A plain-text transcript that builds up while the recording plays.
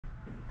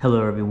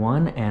Hello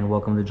everyone, and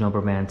welcome to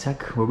Jumperman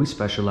Tech, where we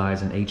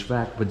specialize in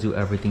HVAC but do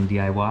everything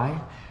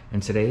DIY.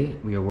 And today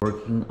we are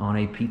working on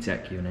a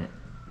PTAC unit.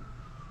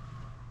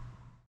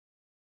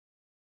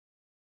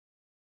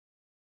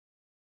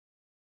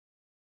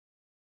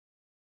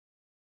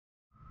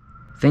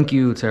 Thank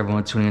you to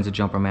everyone tuning into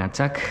Jumperman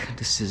Tech.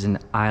 This is an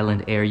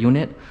island air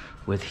unit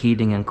with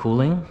heating and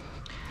cooling.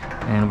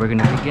 And we're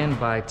gonna begin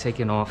by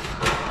taking off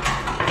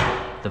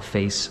the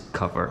face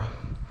cover.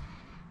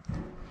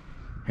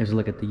 Here's a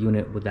look at the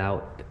unit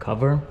without the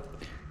cover.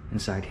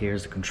 Inside here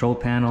is the control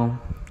panel.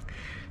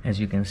 As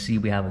you can see,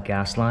 we have a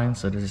gas line.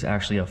 So this is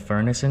actually a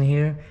furnace in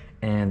here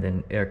and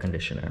an air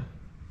conditioner.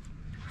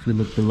 If we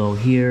look below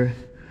here,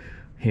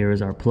 here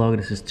is our plug.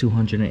 This is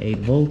 208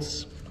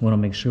 volts. We want to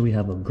make sure we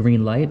have a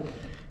green light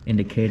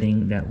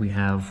indicating that we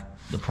have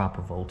the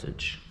proper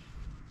voltage.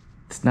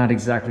 It's not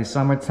exactly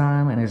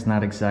summertime and it's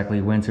not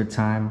exactly winter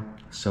time.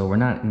 So we're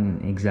not in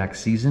an exact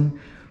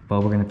season, but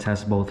we're going to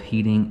test both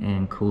heating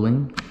and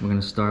cooling. We're going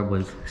to start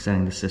with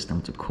setting the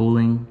system to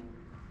cooling.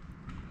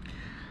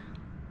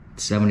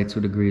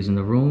 72 degrees in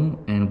the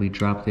room, and we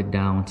dropped it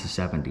down to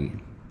 70.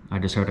 I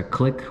just heard a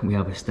click. We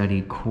have a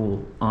steady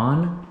cool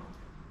on.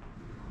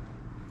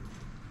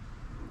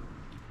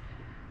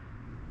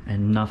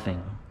 And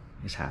nothing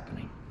is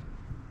happening.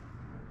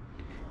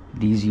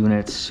 These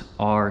units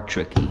are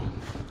tricky.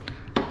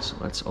 So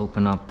let's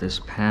open up this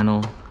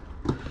panel.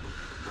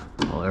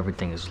 Oh,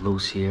 everything is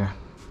loose here.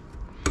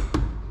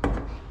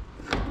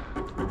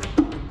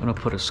 I'm gonna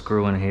put a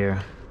screw in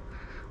here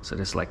so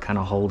this like kind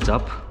of holds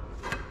up.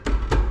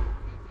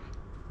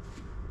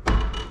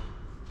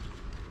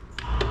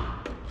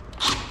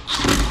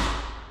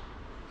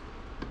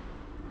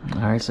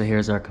 All right, so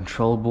here's our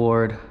control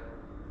board.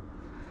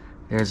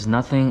 There's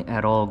nothing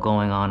at all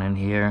going on in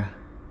here.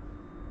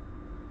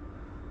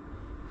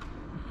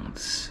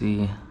 Let's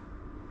see.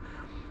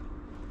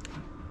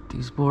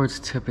 These boards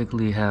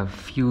typically have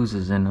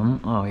fuses in them.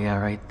 Oh yeah,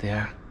 right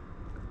there.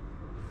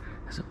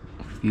 There's a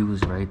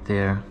fuse right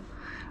there.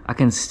 I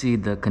can see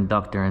the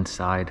conductor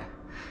inside.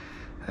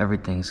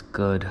 Everything's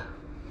good.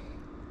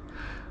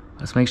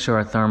 Let's make sure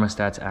our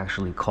thermostat's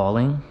actually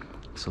calling.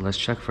 So let's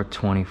check for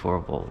 24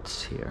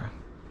 volts here.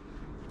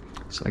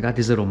 So I got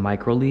these little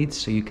micro leads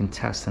so you can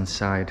test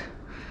inside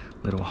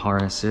little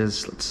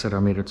harnesses. Let's set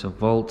our meter to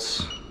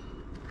volts.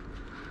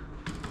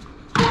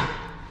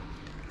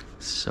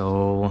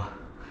 So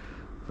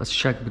let's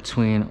check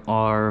between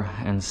R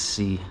and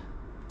C.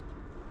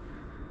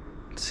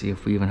 Let's see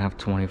if we even have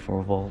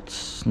 24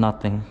 volts.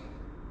 Nothing.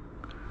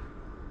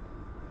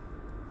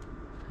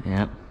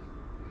 Yep.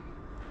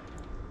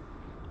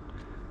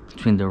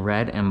 Between the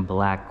red and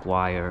black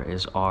wire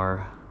is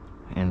R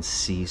and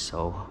C,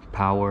 so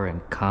power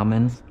and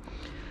common.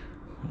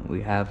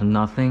 We have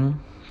nothing.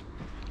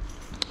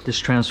 This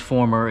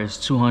transformer is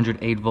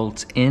 208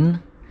 volts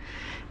in.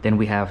 Then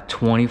we have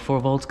 24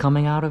 volts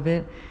coming out of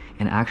it,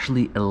 and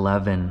actually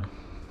 11.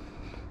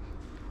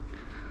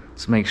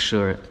 Let's make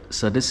sure.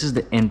 So this is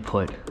the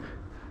input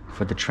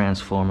for the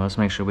transformer. Let's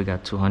make sure we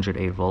got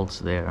 208 volts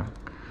there.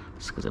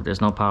 Because if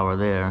there's no power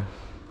there,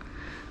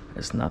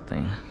 there's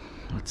nothing.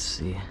 Let's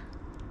see.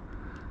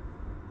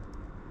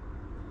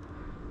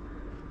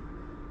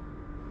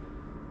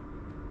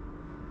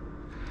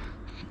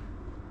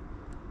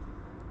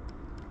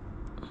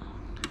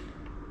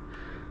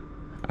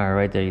 All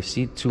right, there you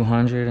see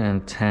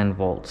 210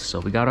 volts. So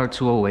we got our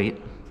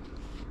 208.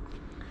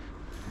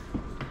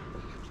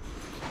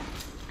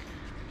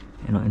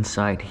 You know,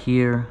 inside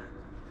here,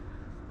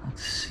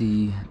 let's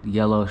see, the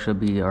yellow should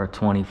be our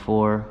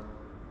 24.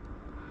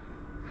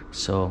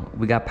 So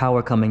we got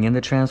power coming in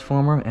the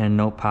transformer and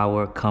no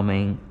power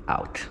coming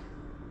out.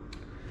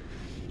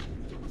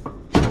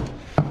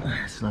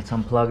 So let's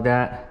unplug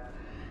that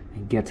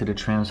and get to the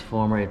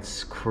transformer.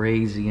 It's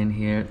crazy in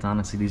here.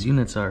 Honestly, these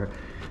units are,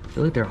 I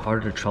feel like they're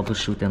harder to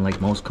troubleshoot than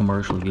like most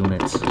commercial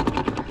units.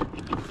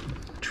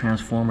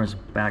 Transformer's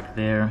back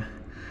there.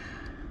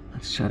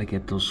 Let's try to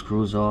get those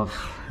screws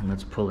off and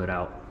let's pull it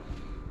out.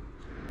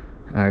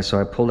 All right, so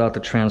I pulled out the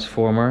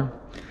transformer.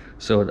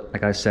 So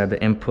like I said,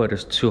 the input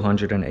is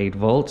 208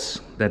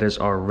 volts. That is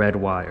our red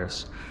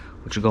wires,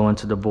 which go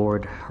into the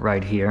board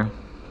right here.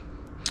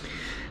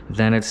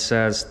 Then it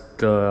says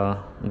the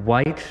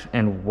white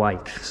and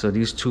white. So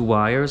these two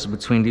wires,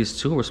 between these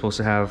two, we're supposed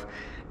to have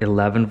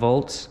 11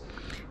 volts.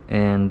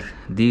 And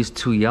these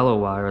two yellow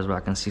wires, where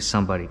I can see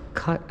somebody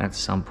cut at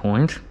some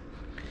point,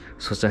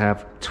 supposed to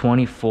have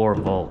 24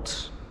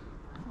 volts.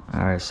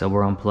 All right, so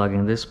we're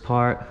unplugging this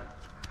part.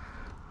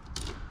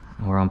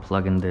 We're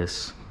unplugging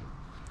this.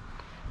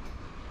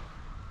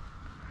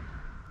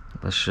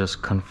 Let's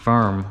just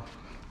confirm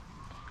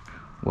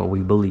what we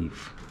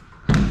believe.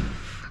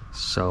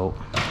 So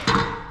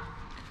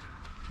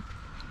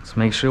let's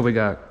make sure we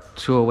got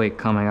 208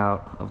 coming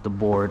out of the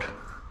board.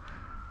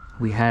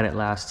 We had it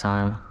last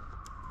time.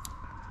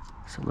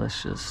 So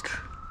let's just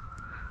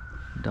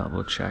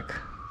double check.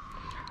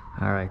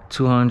 All right,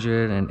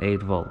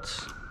 208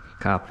 volts.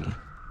 Copy.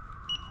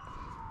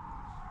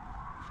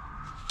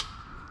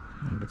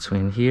 And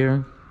between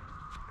here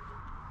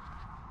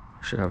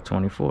should have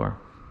 24.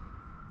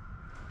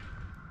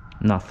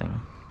 Nothing.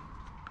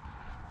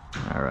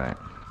 All right.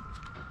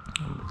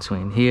 In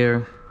between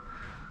here,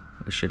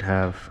 we should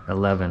have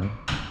 11.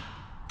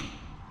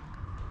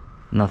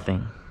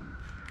 Nothing.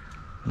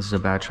 This is a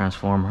bad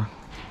transformer.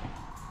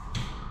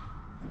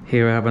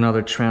 Here I have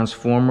another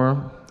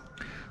transformer.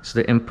 So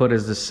the input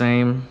is the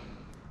same,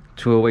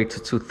 208 to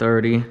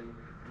 230.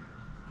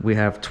 We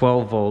have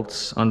 12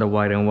 volts on the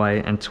white and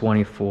white and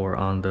 24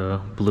 on the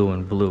blue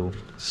and blue.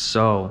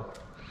 So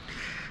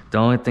the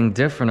only thing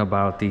different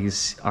about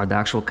these are the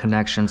actual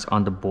connections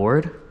on the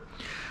board.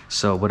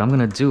 So what I'm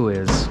gonna do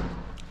is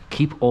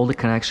keep all the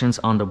connections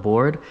on the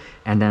board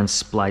and then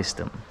splice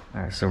them.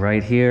 All right, so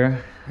right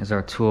here is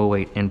our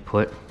 208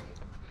 input.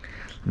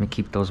 Let me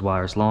keep those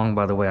wires long.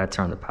 By the way, I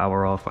turned the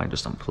power off. I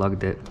just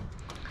unplugged it.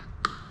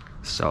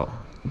 So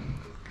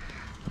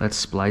let's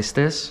splice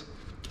this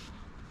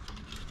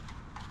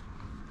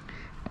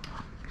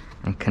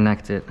and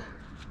connect it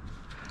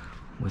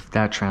with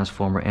that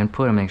transformer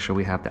input and make sure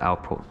we have the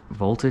output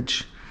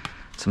voltage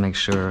to make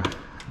sure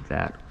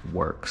that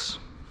works.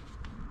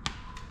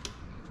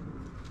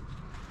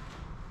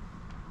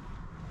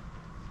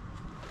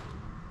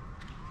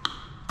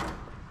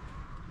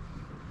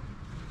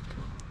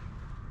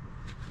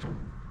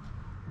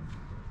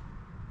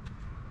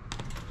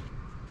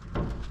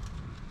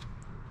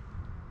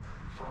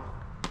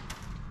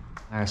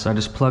 All right, so I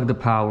just plugged the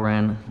power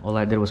in. All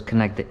I did was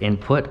connect the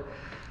input.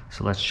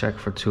 So let's check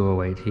for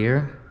 208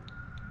 here.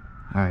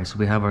 All right, so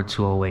we have our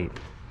 208.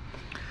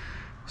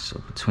 So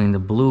between the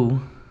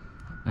blue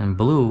and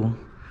blue,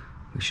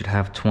 we should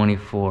have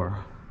 24.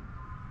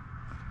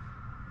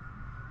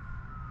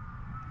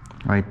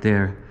 Right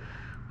there,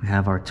 we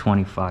have our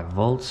 25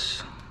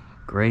 volts.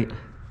 Great.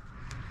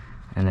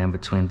 And then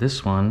between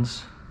this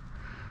ones,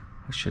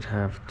 we should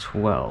have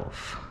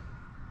 12.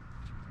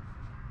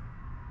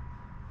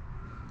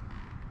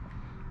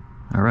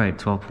 All right,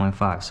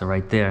 12.5. So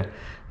right there,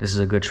 this is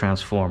a good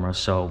transformer.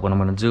 So what I'm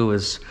gonna do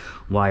is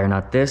wire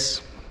nut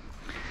this.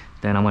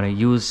 Then I'm gonna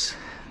use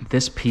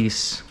this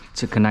piece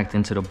to connect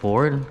into the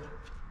board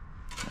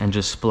and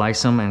just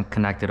splice them and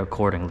connect it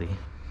accordingly.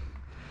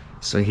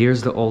 So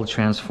here's the old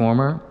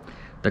transformer.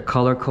 The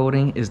color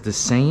coding is the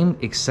same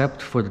except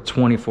for the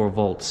 24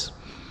 volts.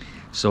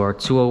 So our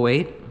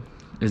 208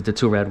 is the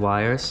two red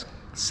wires.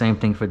 Same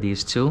thing for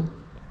these two.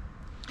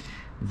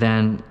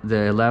 Then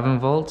the 11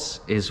 volts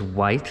is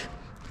white.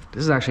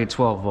 This is actually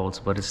 12 volts,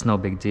 but it's no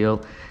big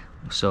deal.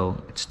 So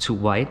it's two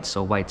white,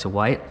 so white to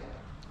white.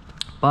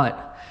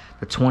 But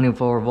the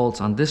 24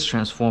 volts on this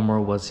transformer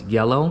was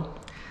yellow,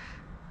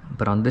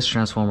 but on this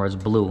transformer is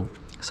blue.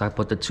 So I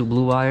put the two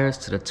blue wires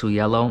to the two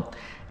yellow,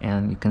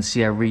 and you can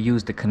see I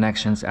reused the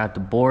connections at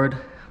the board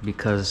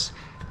because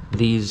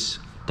these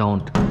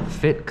don't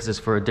fit because it's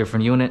for a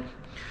different unit.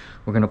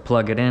 We're gonna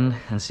plug it in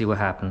and see what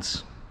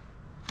happens.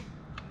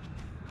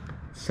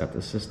 Set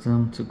the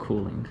system to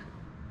cooling.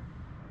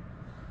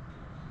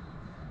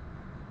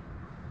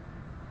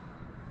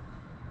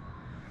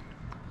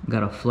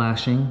 Got a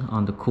flashing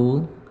on the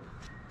cool,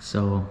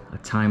 so a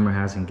timer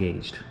has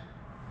engaged.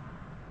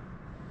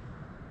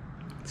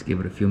 Let's give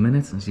it a few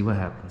minutes and see what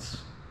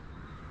happens.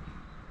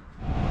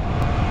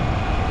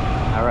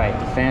 All right,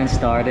 the fan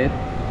started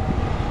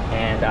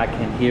and I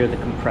can hear the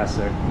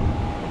compressor.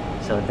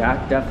 So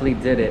that definitely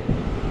did it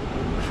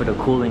for the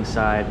cooling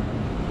side.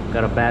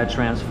 Got a bad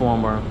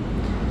transformer.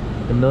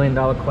 The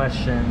million-dollar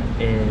question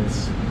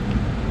is,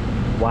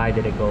 why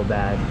did it go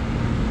bad?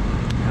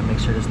 And make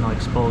sure there's no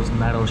exposed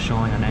metal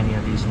showing on any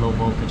of these low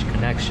voltage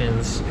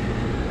connections.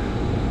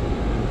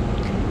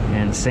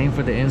 And same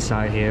for the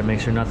inside here, make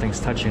sure nothing's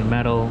touching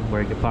metal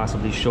where it could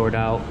possibly short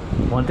out.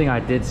 One thing I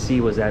did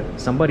see was that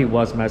somebody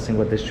was messing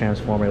with this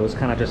transformer. It was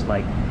kind of just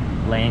like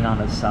laying on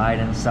the side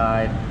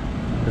inside.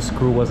 The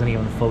screw wasn't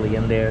even fully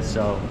in there,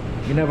 so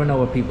you never know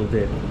what people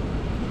did.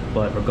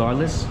 But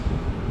regardless,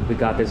 we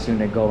got this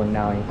unit going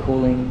now in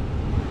cooling.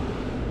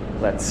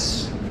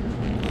 Let's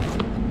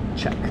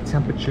check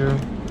temperature.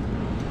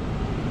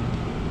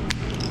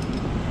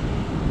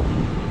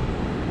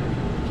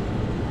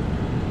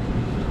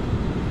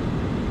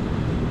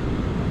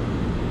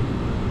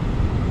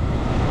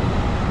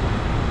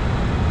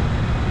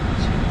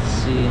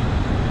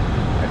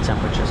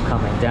 Temperature's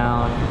coming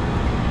down,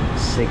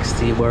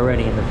 60, we're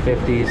already in the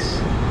 50s,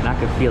 and I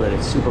can feel it,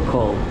 it's super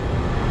cold.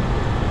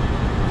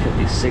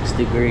 56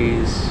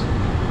 degrees,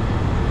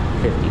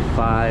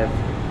 55,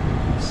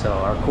 so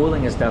our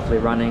cooling is definitely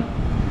running.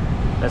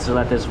 Let's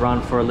let this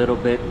run for a little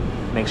bit,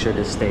 make sure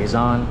this stays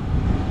on,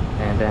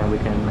 and then we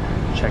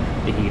can check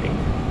the heating.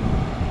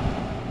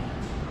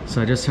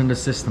 So I just turned the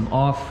system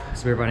off,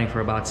 it's been running for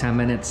about 10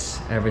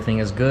 minutes, everything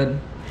is good.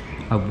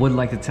 I would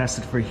like to test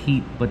it for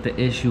heat, but the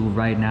issue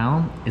right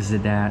now is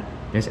that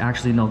there's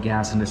actually no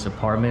gas in this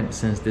apartment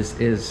since this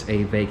is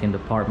a vacant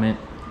apartment.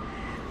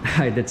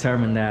 I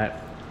determined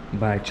that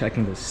by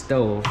checking the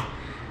stove,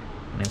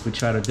 and if we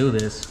try to do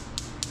this,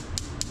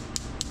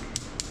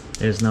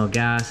 there's no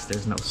gas,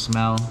 there's no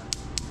smell.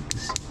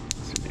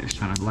 It's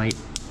trying to light.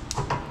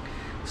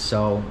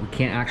 So we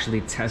can't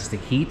actually test the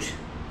heat.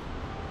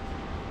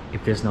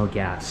 if there's no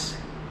gas.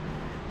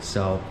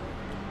 So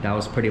that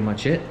was pretty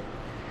much it.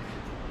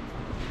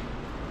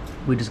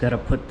 We just gotta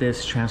put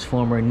this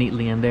transformer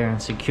neatly in there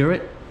and secure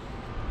it.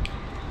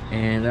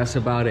 And that's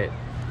about it.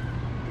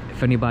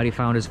 If anybody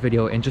found this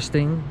video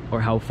interesting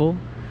or helpful,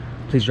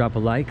 please drop a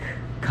like,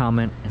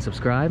 comment, and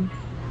subscribe.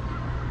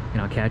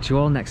 And I'll catch you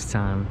all next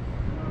time.